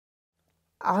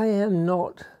I am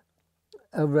not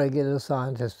a regular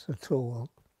scientist at all.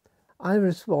 I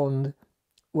respond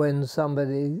when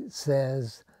somebody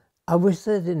says, I wish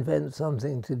they'd invent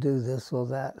something to do this or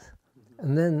that.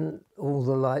 And then all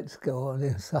the lights go on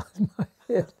inside my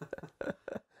head.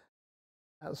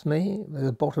 That's me, with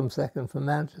a bottom second for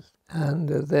Manchester. And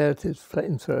there it is,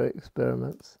 flamethrower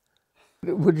experiments.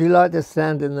 Would you like to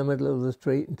stand in the middle of the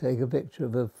street and take a picture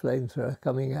of a flamethrower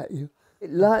coming at you?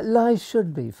 Life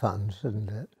should be fun, shouldn't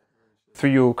it?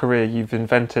 Through your career, you've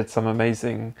invented some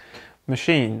amazing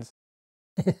machines.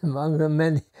 Among the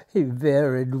many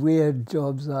varied, weird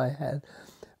jobs I had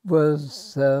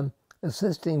was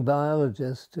assisting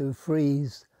biologists to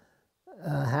freeze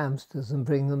hamsters and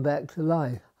bring them back to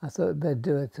life. I thought I'd better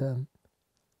do it,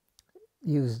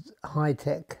 use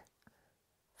high-tech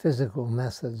physical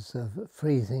methods of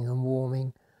freezing and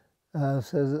warming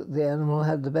so that the animal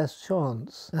had the best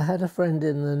chance. I had a friend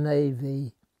in the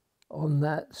Navy on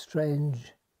that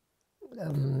strange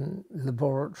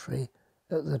laboratory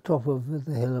at the top of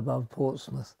the hill above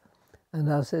Portsmouth.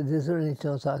 And I said, is there any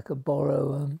chance I could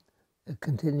borrow a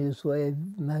continuous wave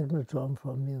magnetron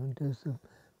from you and do some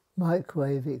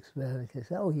microwave experiments? He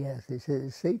said, oh yes, he said,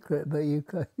 it's secret, but you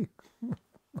can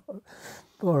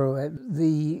borrow it.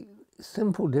 The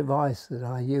simple device that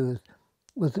I used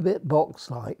was a bit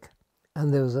box-like,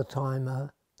 and there was a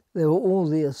timer. There were all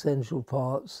the essential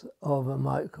parts of a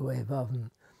microwave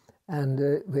oven,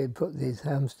 and we'd put these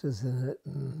hamsters in it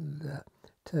and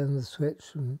turn the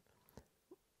switch and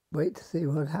wait to see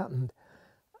what happened.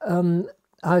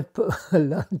 I'd put a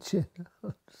lunch in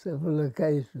on several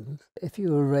occasions. If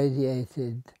you were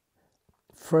radiated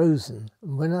frozen,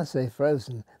 and when I say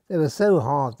frozen, they were so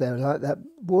hard, they were like that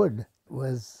wood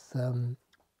with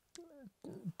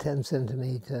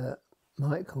 10-centimetre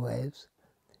microwaves.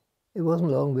 It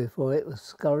wasn't long before it was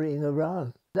scurrying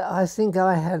around. I think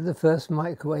I had the first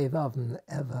microwave oven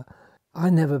ever. I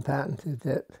never patented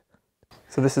it.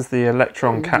 So this is the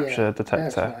electron capture detector.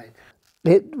 That's right.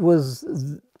 It was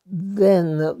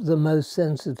then the most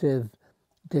sensitive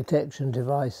detection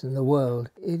device in the world.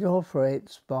 It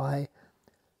operates by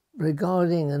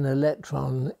regarding an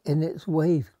electron in its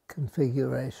wave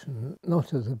configuration,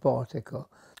 not as a particle,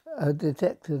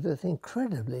 detected at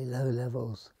incredibly low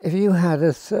levels. If you had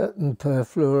a certain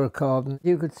perfluorocarbon,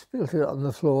 you could spilt it on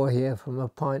the floor here from a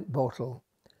pint bottle.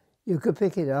 You could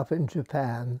pick it up in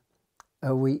Japan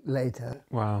a week later.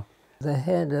 Wow. The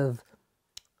head of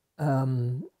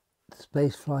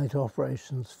spaceflight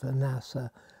operations for NASA,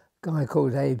 a guy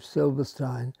called Abe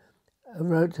Silverstein,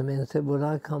 wrote to me and said, would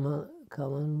I come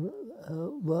and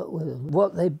work with him?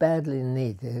 What they badly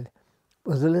needed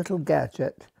was a little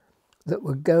gadget that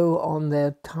would go on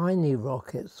their tiny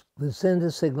rockets, would send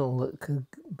a signal that could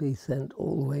be sent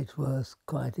all the way to Earth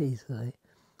quite easily,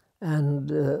 and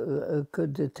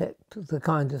could detect the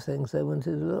kind of things they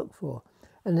wanted to look for.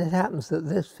 And it happens that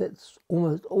this fits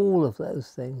almost all of those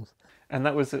things. And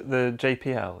that was at the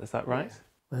JPL, is that right? Yes.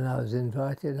 When I was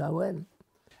invited, I went.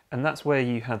 And that's where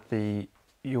you had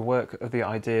your work of the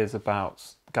ideas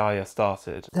about Gaia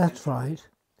started. That's right.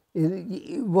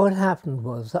 What happened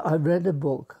was that I read a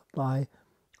book by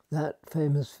that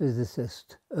famous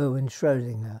physicist, Erwin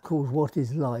Schrödinger, called What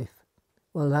is Life?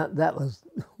 Well, that was,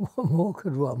 what more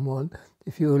could one want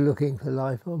if you were looking for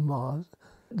life on Mars?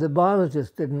 The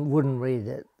biologists wouldn't read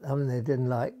it. I mean, they didn't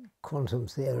like quantum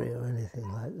theory or anything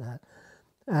like that.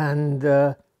 And,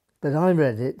 but I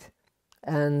read it,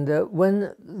 and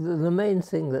when the main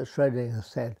thing that Schrödinger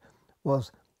said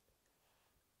was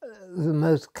the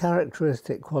most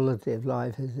characteristic quality of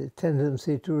life is its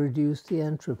tendency to reduce the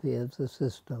entropy of the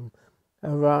system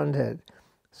around it.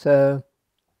 So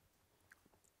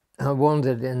I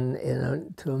wandered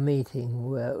to a meeting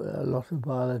where a lot of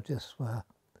biologists were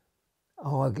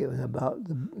arguing about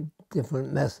the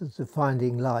different methods of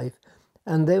finding life,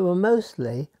 and they were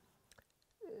mostly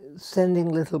sending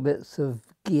little bits of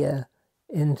gear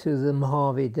into the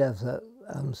Mojave Desert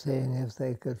and seeing if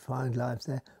they could find life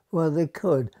there. Well, they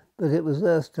could, but it was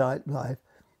Earth-type life,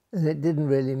 and it didn't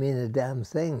really mean a damn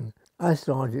thing. I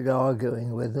started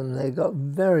arguing with them. They got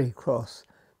very cross,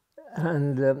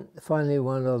 and finally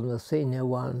one of them, the senior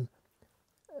one,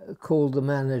 called the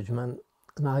management,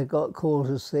 and I got called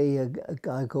to see a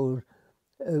guy called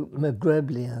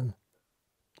McGreblian,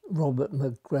 Robert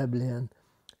McGreblian.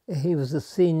 He was a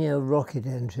senior rocket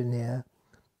engineer,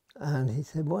 and he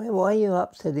said, why are you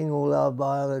upsetting all our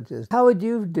biologists? How would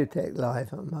you detect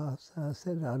life on Mars? I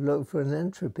said, I'd look for an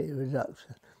entropy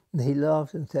reduction. And he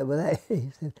laughed and said, well,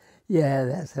 he said, yeah,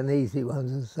 that's an easy one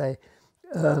to say.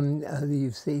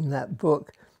 You've seen that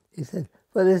book. He said,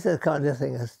 well, this is the kind of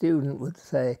thing a student would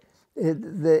say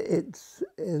It's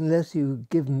unless you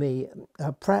give me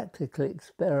a practical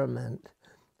experiment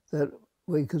that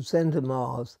we could send to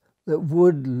Mars that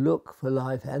would look for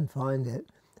life and find it,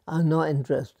 I'm not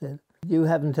interested. You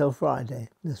have until Friday.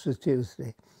 This was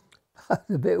Tuesday. I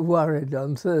was a bit worried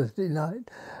on Thursday night,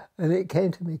 and it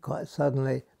came to me quite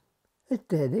suddenly. It's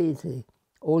dead easy.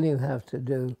 All you have to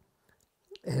do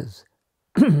is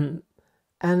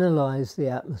analyze the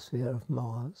atmosphere of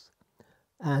Mars,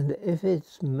 and if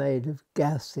it's made of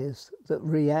gases that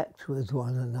react with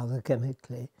one another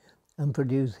chemically and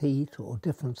produce heat or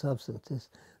different substances,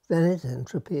 then its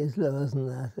entropy is lower than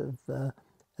that of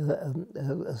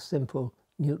a simple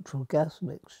neutral gas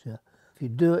mixture. If you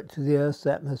do it to the Earth's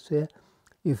atmosphere,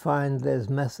 you find there's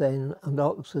methane and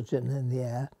oxygen in the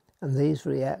air, and these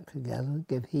react together,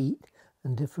 give heat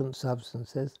and different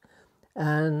substances,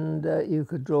 and you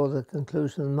could draw the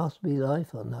conclusion there must be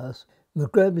life on Earth.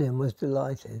 Microbium was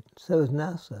delighted, so was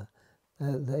NASA.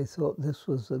 They thought this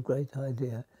was a great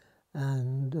idea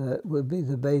and would be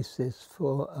the basis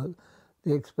for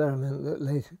the experiment that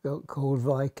later got called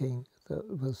Viking,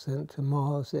 that was sent to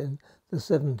Mars in the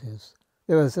 70s.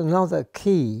 There was another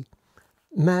key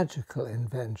magical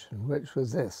invention, which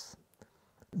was this.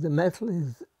 The metal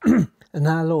is an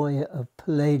alloy of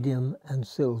palladium and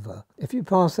silver. If you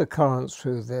pass a current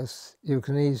through this, you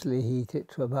can easily heat it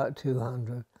to about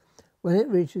 200. When it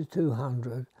reaches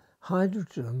 200,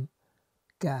 hydrogen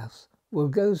gas will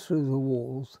go through the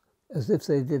walls as if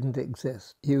they didn't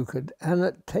exist. You could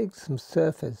take some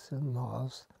surface on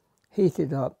Mars, heat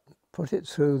it up, put it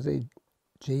through the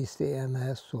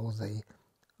GCMS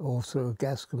or through a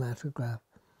gas chromatograph,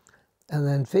 and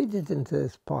then feed it into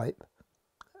this pipe.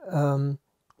 And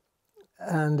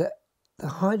the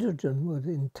hydrogen would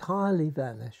entirely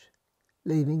vanish,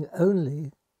 leaving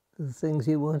only the things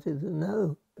you wanted to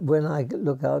know. When I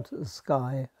look out at the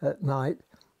sky at night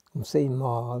and see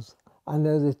Mars, I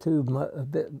know the two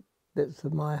bits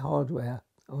of my hardware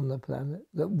on the planet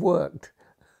that worked.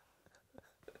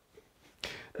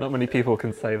 Not many people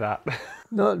can say that.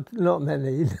 Not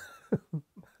many.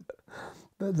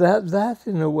 But that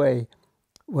in a way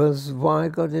was why I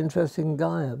got interested in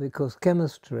Gaia, because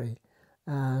chemistry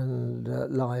and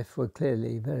life were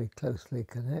clearly very closely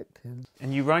connected.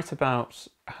 And you write about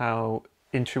how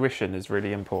intuition is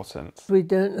really important. We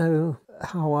don't know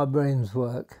how our brains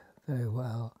work very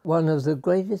well. One of the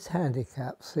greatest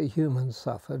handicaps that humans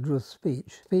suffered was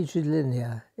speech. Speech is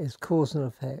linear, it's cause and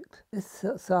effect. This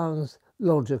sounds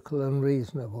logical and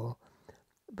reasonable,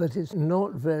 but it's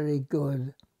not very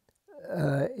good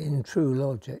in true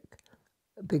logic,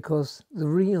 because the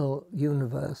real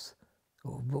universe,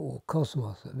 or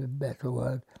cosmos, a better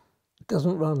word,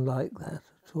 doesn't run like that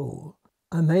at all.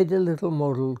 I made a little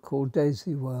model called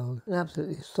Daisy World, an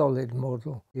absolutely solid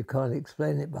model. You can't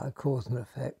explain it by cause and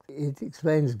effect. It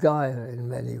explains Gaia in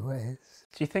many ways.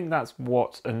 Do you think that's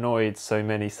what annoyed so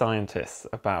many scientists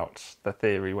about the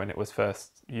theory when you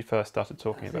first started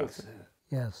talking about it? So.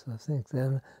 Yes, I think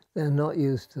they're not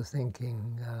used to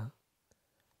thinking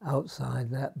outside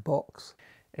that box.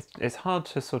 It's hard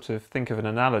to sort of think of an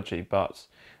analogy, but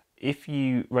if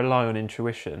you rely on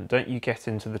intuition, don't you get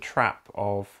into the trap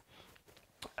of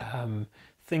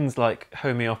things like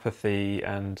homeopathy,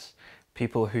 and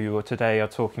people who today are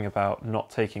talking about not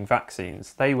taking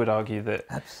vaccines? They would argue that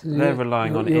Absolutely. They're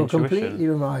relying on You're intuition. Completely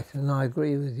right, and I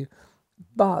agree with you.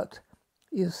 But,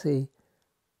 you see,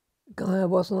 Gaia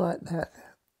wasn't like that.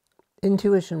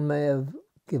 Intuition may have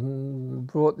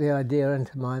brought the idea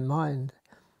into my mind,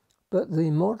 but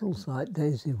the models like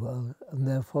Daisy World and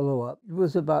their follow-up, it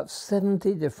was about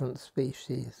 70 different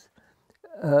species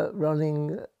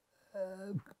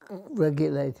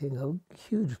regulating a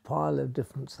huge pile of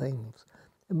different things,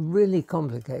 really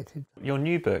complicated. Your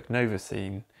new book,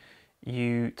 Novacene,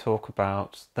 you talk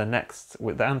about the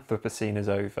Anthropocene is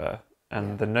over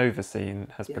and the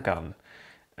Novacene has begun,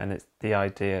 and it's the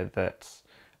idea that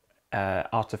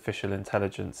artificial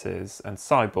intelligences and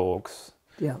cyborgs,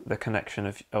 the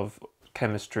connection of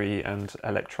chemistry and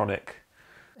electronic.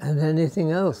 And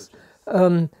anything else.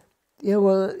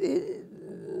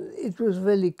 It was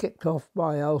really kicked off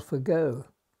by AlphaGo,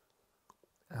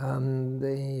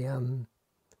 the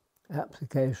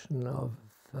application of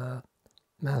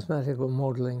mathematical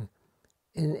modelling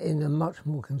in a much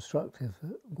more constructive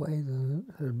way than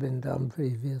had been done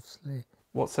previously.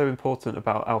 What's so important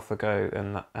about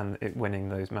AlphaGo and it winning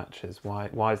those matches?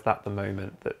 Why is that the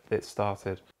moment that it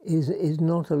started? Is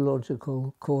not a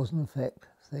logical cause and effect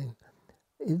thing.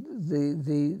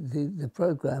 The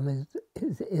program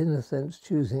is in a sense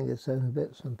choosing its own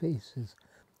bits and pieces.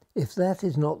 If that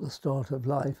is not the start of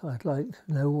life, I'd like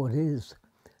to know what is.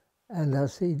 And I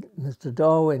see Mr.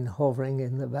 Darwin hovering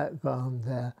in the background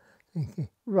there, thinking,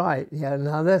 right, yeah,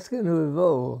 now that's going to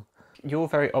evolve. You're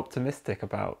very optimistic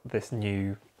about this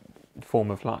new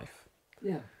form of life.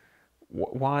 Yeah.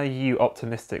 Why are you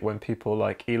optimistic when people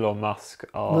like Elon Musk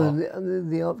are... Well,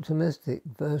 the optimistic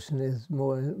version is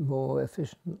more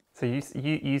efficient. So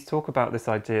you talk about this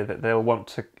idea that they'll want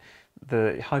to...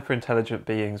 The hyper-intelligent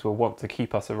beings will want to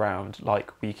keep us around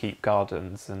like we keep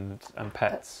gardens and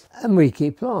pets. And we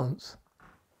keep plants.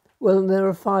 Well, there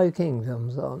are 5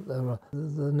 kingdoms, aren't there?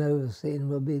 The Novacene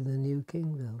will be the new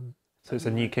kingdom. So it's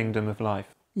a new kingdom of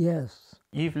life. Yes.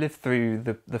 You've lived through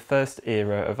the first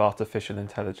era of artificial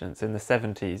intelligence. In the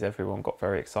 70s, everyone got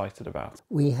very excited about.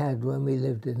 We had, when we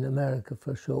lived in America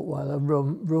for a short while, a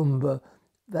Roomba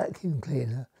vacuum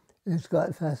cleaner. And it's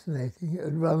quite fascinating. It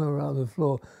would run around the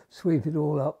floor, sweep it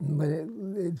all up, and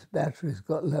when its batteries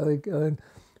got low, it'd go and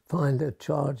find a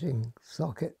charging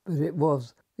socket. But it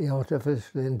was the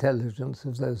artificial intelligence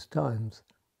of those times.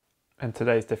 And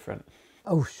today's different.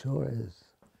 Oh, sure is.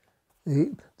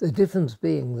 The difference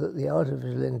being that the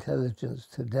artificial intelligence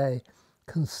today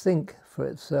can think for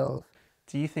itself.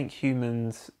 Do you think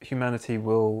humanity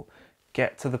will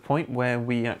get to the point where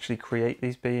we actually create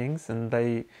these beings, and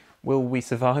will we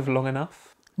survive long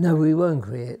enough? No, we won't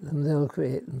create them. They'll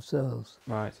create themselves.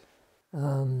 Right.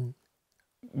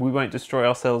 We won't destroy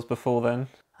ourselves before then?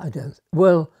 I don't.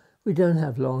 Well, we don't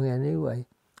have long anyway.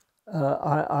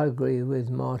 I agree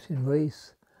with Martin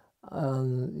Rees.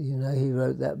 You know, he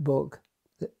wrote that book,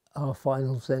 Our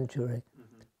Final Century.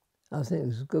 I think it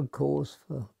was a good cause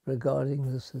for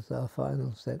regarding this as our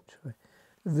final century.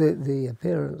 The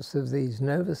appearance of these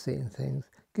Novacene things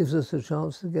gives us a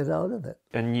chance to get out of it.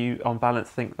 And you, on balance,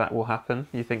 think that will happen?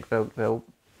 You think they've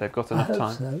got enough time? I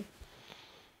hope so.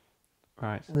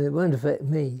 Right. Well, it won't affect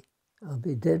me. I'll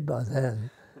be dead by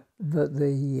then. But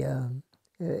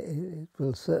it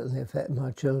will certainly affect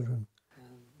my children.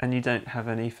 And you don't have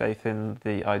any faith in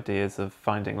the ideas of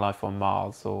finding life on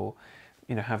Mars, or,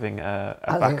 you know, having a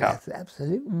backup? I think that's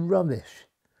absolute rubbish.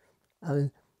 I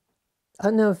mean, I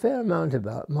know a fair amount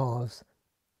about Mars.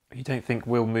 You don't think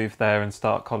we'll move there and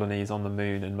start colonies on the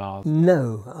Moon and Mars?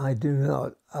 No, I do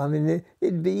not. I mean,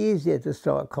 it'd be easier to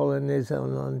start colonies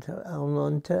on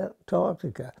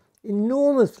Antarctica.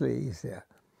 Enormously easier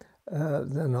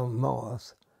than on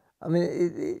Mars. I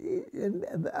mean,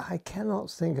 I cannot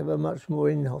think of a much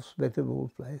more inhospitable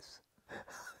place.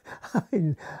 I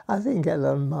mean, I think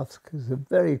Elon Musk is a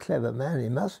very clever man. He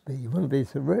must be. He wouldn't be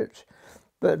so rich.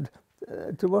 But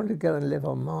to want to go and live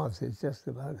on Mars is just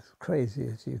about as crazy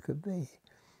as you could be.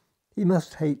 He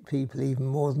must hate people even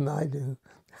more than I do.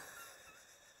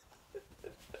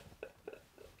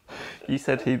 You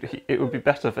said it would be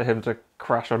better for him to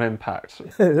crash on impact.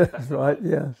 That's right,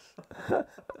 yes.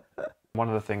 One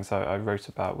of the things I wrote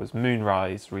about was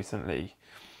moonrise recently,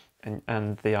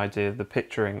 and the idea, the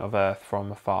picturing of Earth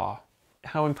from afar.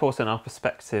 How important are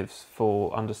perspectives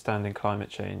for understanding climate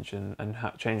change and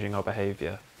changing our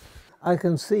behaviour? I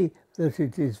can see that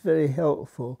it is very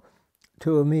helpful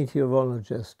to a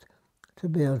meteorologist to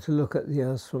be able to look at the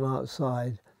Earth from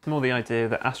outside. More the idea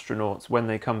that astronauts, when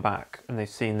they come back and they've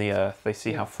seen the Earth, they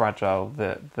see how fragile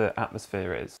the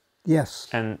atmosphere is. Yes.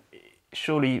 And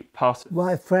surely part...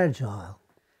 Why fragile?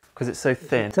 Because it's so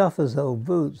thin. It's tough as old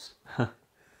boots. But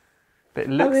it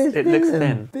looks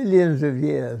thin. Billions of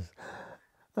years.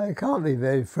 It can't be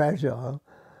very fragile.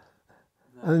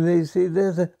 And you see,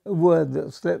 there's a word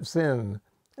that slips in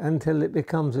until it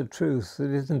becomes a truth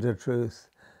that isn't a truth.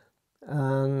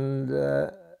 And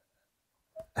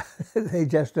they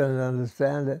just don't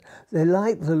understand it. They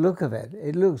like the look of it.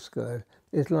 It looks good.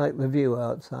 It's like the view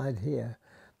outside here.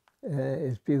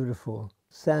 It's beautiful.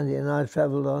 Sandy and I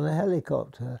travelled on a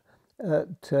helicopter at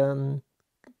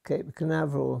Cape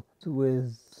Canaveral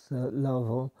with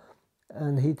Lovelock,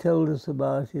 and he told us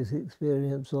about his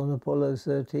experience on Apollo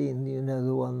 13, you know,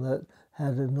 the one that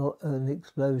had an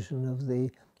explosion of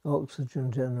the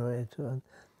oxygen generator.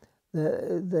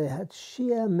 And they had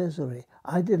sheer misery.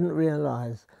 I didn't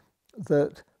realise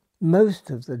that most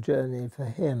of the journey for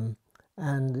him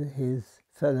and his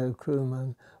fellow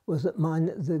crewmen was that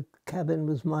the cabin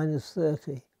was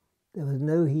 -30. There was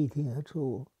no heating at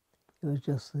all. It was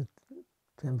just the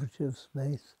temperature of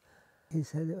space. He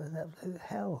said it was absolute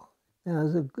hell. Now,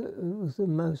 it was the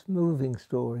most moving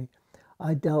story.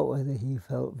 I doubt whether he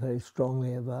felt very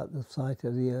strongly about the sight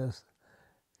of the Earth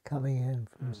coming in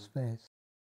from space.